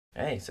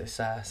Hey, so it's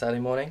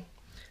Saturday morning.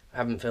 I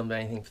haven't filmed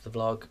anything for the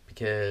vlog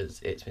because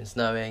it's been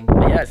snowing.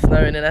 But yeah, it's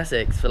snowing in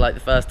Essex for like the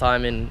first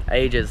time in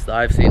ages that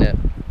I've seen it.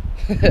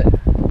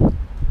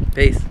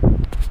 Peace.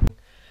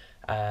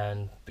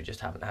 And we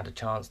just haven't had a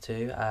chance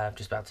to. I'm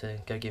just about to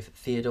go give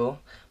Theodore,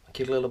 my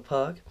cute little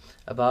pug,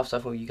 a bath, so I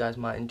thought you guys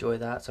might enjoy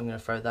that. So I'm going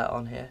to throw that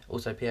on here.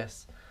 Also,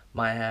 P.S.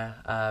 my hair,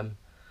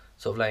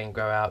 sort of letting it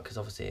grow out because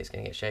obviously it's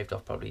going to get shaved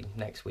off probably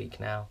next week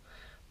now.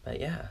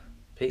 But yeah,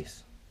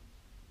 peace.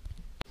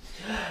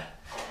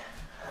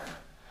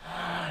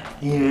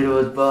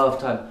 Theodore's bath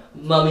time.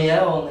 Mummy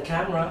L on the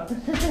camera,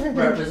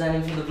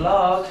 representing for the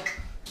vlog.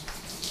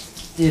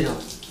 Theodore.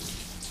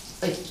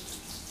 Hey.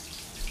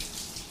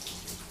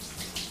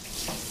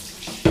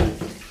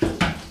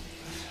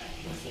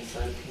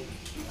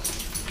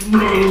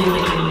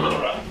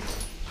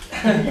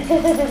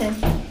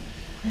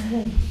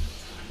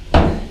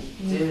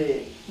 Do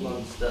it,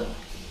 monster.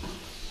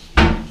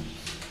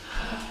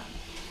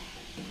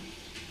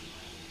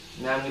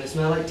 Now I'm going to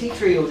smell like tea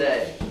tree all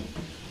day.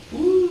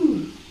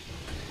 Woo!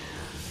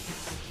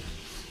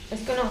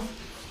 It's gone off.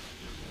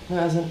 No,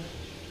 it hasn't.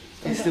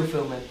 It's still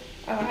filming.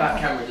 Oh, The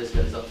back camera just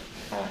goes off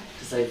oh.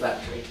 to save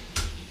battery.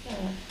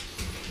 Oh.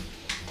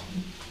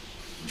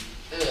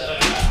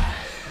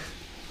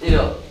 You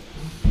know.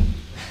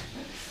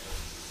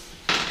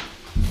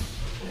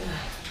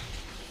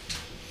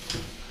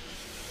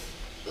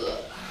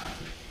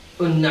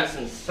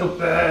 Unnassen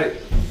super!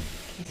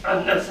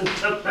 Unnassen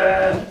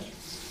super!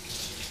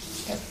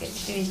 Don't forget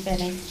to do his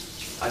belly.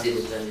 I did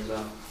it then as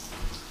well.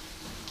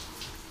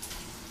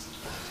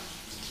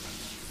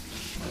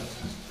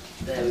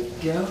 There we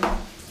go.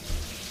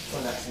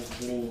 Oh, nice and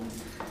clean.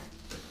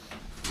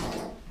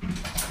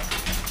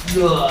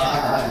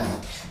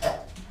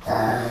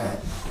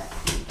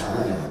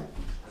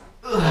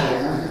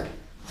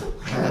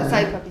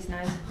 Soap up his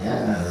nose.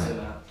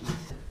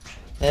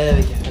 There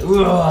we go.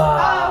 Oh,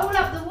 all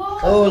up the wall.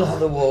 All up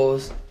the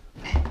walls.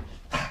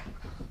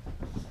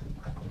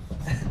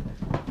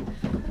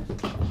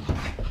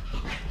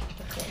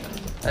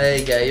 There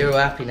you go, you're all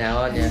happy now,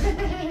 aren't you?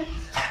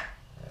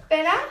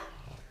 Better?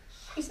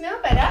 You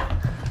smell better?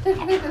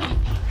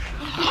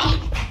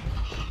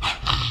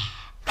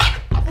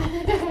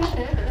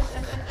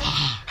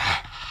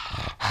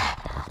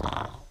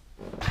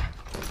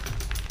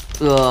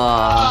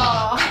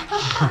 Oh.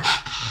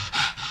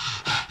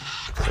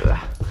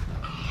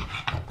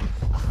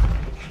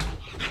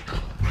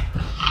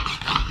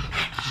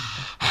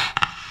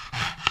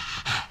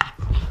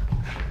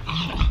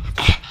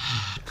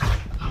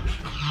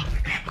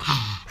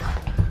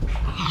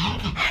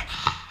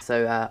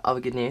 So, other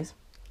good news.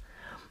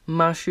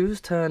 My shoes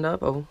turned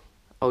up. Oh,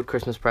 old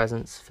Christmas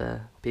presents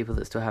for people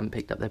that still haven't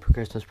picked up their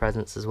Christmas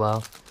presents as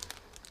well.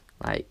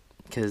 Like,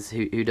 because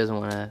who doesn't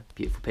want a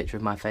beautiful picture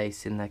of my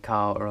face in their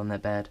car or on their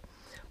bed?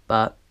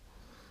 But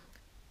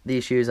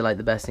these shoes are like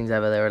the best things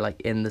ever. They were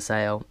like in the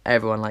sale.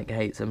 Everyone like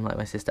hates them. Like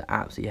my sister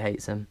absolutely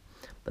hates them.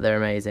 But they're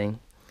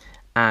amazing.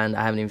 And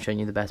I haven't even shown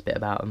you the best bit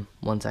about them.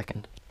 1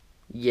 second.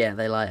 Yeah,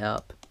 they light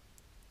up.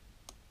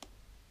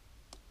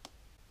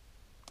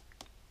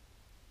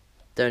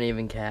 Don't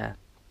even care.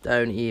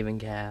 Don't even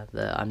care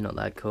that I'm not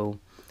that cool.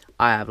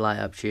 I have light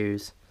up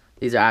shoes.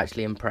 These are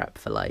actually in prep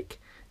for like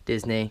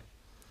Disney.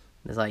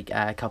 There's like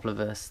a couple of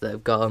us that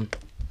have got them.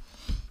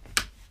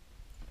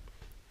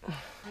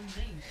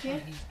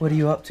 Yeah. What are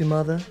you up to,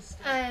 mother?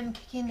 I'm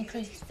cooking the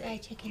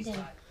chicken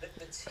dinner.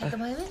 At the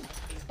moment?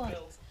 What? I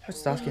was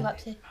just What are asking. you up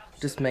to?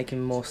 Just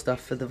making more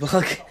stuff for the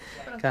vlog.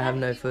 I have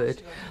no footage.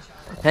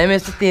 Hey,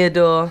 Mr.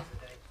 Theodore.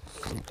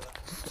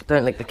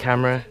 Don't lick the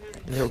camera,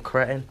 you little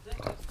cretin.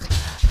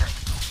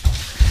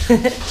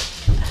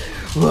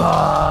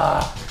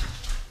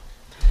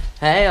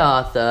 Hey,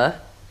 Arthur.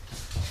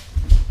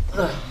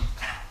 Look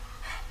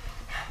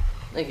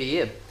at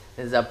you.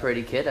 This is a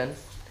pretty kitten.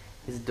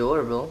 He's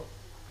adorable.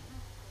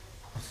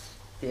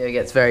 Theo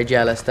gets very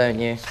jealous, don't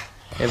you?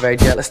 You're a very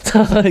jealous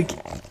dog.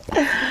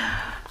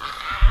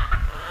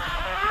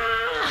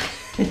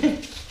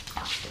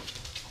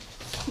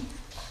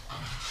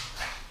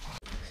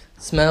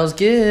 Smells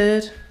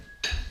good.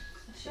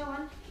 Sure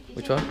one.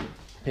 Which one?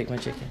 Pick my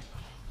chicken.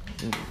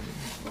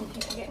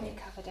 Get me a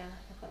cover down.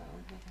 I've got that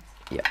one.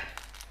 Yep.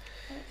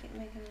 I don't think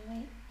Megan will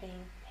eat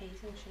peas,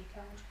 will she,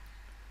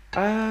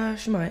 cold?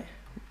 She might.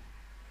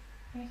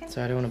 You reckon?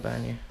 Sorry, I don't want to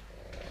burn you.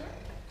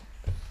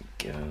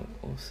 Go,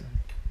 awesome.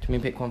 Do you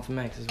mean pick one for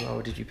Megs as well,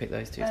 or did you pick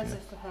those two Those for are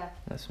me? for her.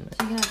 That's for me.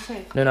 So you can have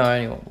two. No, I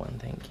only want one,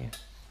 thank you.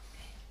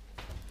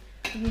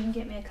 You can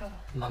get me a cover.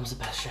 Mum's the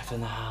best chef in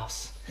the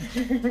house. She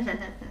might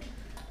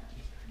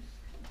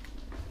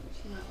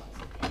want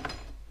some.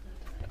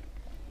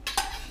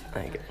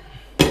 There you go.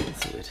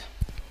 That's good.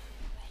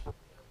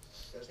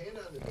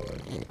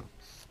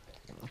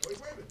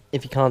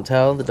 If you can't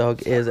tell, the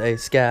dog is a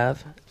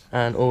scav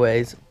and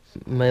always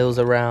mills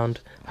around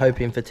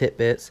hoping for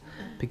tidbits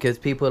because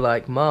people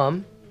like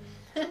Mum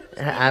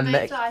and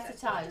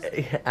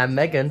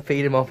Megan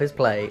feed him off his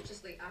plate.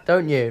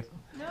 Don't you?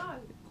 No.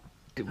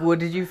 What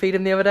did you feed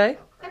him the other day?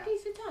 A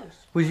piece of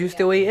toast. Was you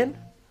still eating?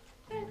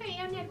 Yeah,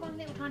 he only had one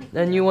little tiny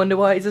And you wonder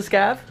why he's a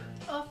scav?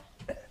 Off.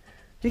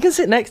 You can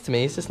sit next to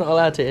me, he's just not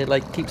allowed to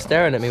like keep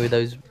staring at me with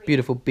those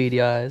beautiful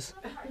beady eyes.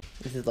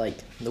 This is like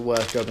the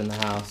worst job in the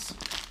house.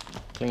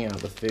 Cleaning out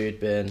the food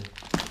bin.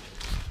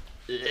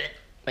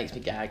 Makes me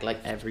gag like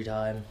every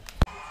time.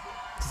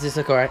 Does this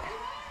look alright?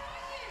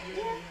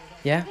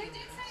 Yeah?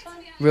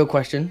 Real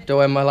question, do I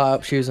wear my light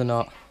up shoes or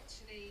not?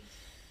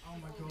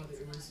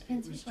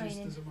 Depends if it's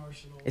raining.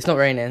 It's not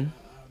raining.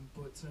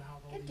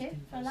 Could do,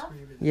 for love.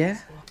 Yeah?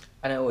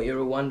 I know what you're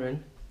all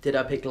wondering. Did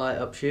I pick light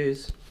up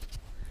shoes?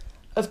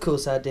 Of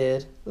course I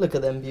did. Look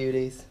at them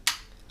beauties.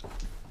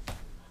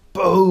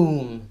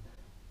 Boom!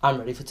 I'm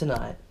ready for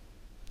tonight.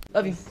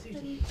 Love you.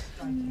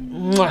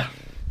 Mwah.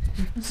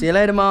 See you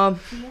later, Mom.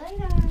 See you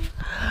later.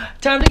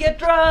 Time to get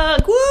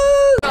drunk! Woo!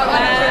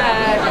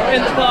 We're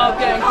in the pub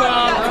getting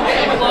drunk.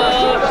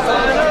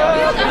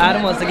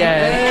 Adam wants to go.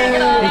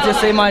 You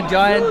just see my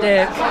giant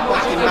dick.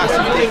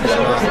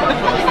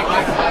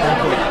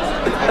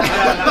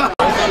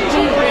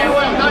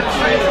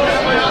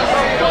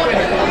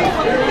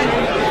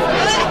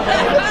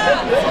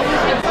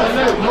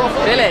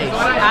 Billy,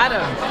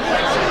 Adam.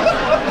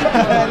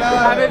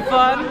 Having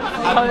fun?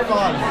 Having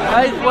fun.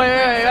 Wait,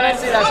 when I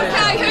see that thing.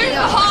 Okay, who's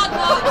the hard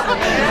one?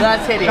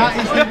 That's hideous.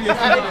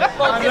 That is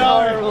fucking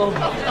horrible.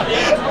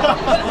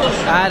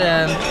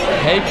 Adam.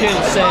 Hey,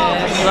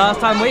 princess. Last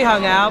time we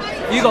hung out,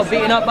 you got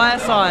beaten up by a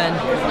sign.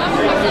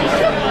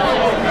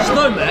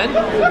 Snowman?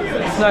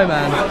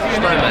 Snowman.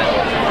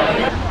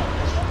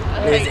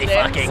 There's a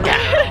fucking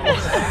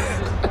cow.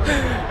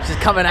 She's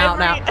coming out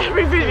now.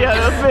 Every video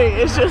of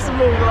me is just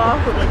me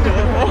laughing at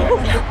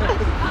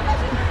it.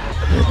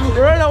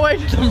 We're on our way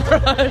to the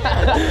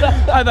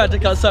brunch. I've had to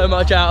cut so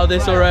much out of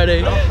this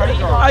already.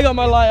 I got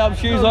my light up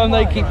shoes on,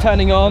 they keep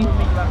turning on.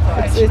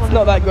 It's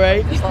not that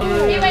great.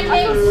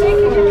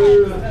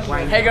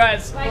 Hey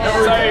guys, so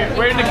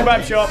we're in the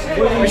kebab shop,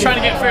 we're trying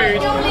to get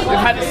food, we've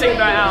had the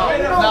signal out,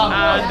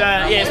 and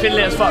yeah, it's been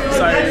lit as fuck,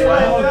 so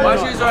My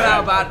shoes run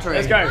out of battery.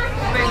 let's go.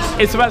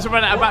 It's about to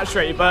run out of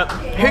battery, but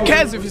who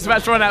cares if it's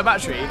about to run out of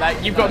battery?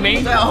 Like, you've got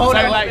me, so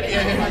like,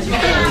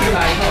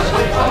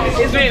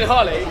 it's me and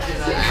Harley.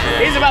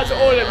 He's about to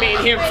order me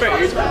and him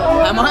food.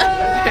 Am I?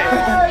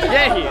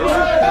 Yeah, he is.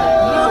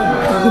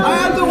 I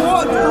had to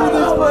watch all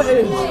this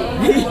footage.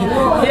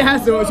 He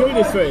has to watch all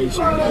this footage.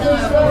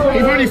 He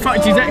probably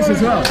fucked his ex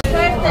as well.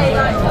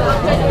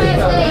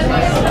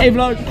 Hey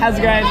vlog, how's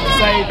it going?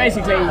 So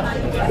basically,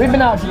 we've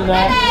been out for the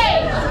night,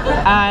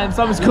 and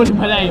someone's calling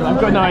my name, I've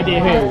got no idea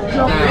who.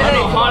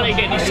 Harley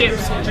getting his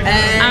chips,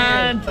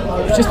 and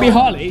just be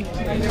Harley,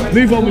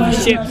 move on with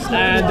his chips,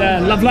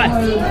 and love life.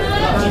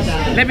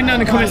 Let me know in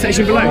the comment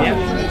section below,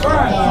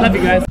 yeah? Love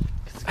you guys.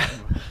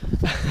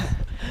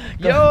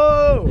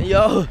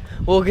 Yo,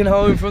 walking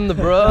home from the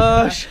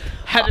brush.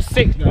 Had a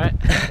sick night.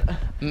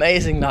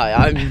 Amazing night,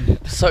 I'm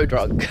so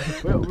drunk.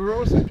 We're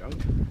also drunk.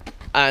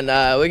 And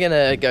we're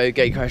gonna go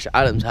gate crash at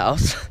Adam's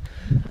house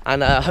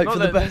and hope for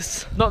the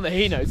best. Not that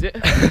he knows it.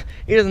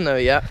 He doesn't know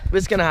yet, but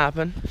it's gonna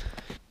happen.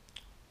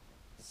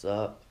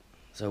 So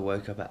I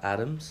woke up at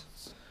Adam's.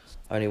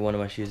 Only one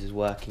of my shoes is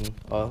working.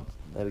 Oh,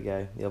 there we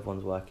go, the other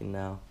one's working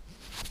now.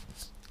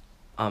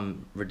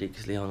 I'm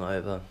ridiculously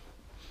hungover.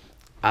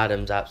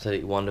 Adam's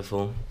absolutely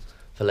wonderful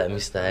for letting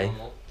me stay.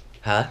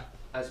 Huh?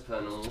 As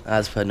per normal.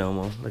 As per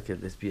normal. Look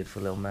at this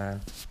beautiful little man.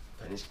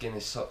 And he's getting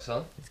his socks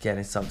on. He's getting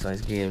his socks on,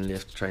 he's getting him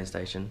left to the train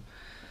station.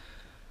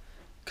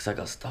 Because I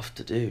got stuff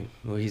to do.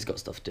 Well, he's got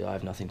stuff to do, I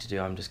have nothing to do,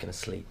 I'm just going to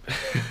sleep.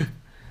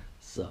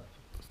 So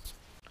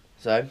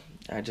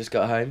I just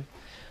got home.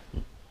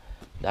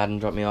 Adam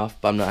dropped me off,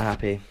 but I'm not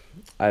happy.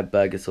 I have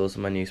burger sauce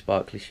on my new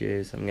sparkly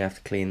shoes, I'm going to have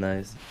to clean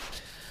those.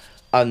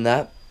 Other than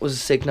that, it was a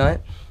sick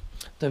night.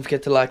 Don't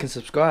forget to like and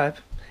subscribe.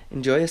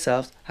 Enjoy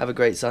yourselves, have a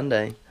great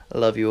Sunday. I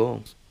love you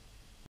all.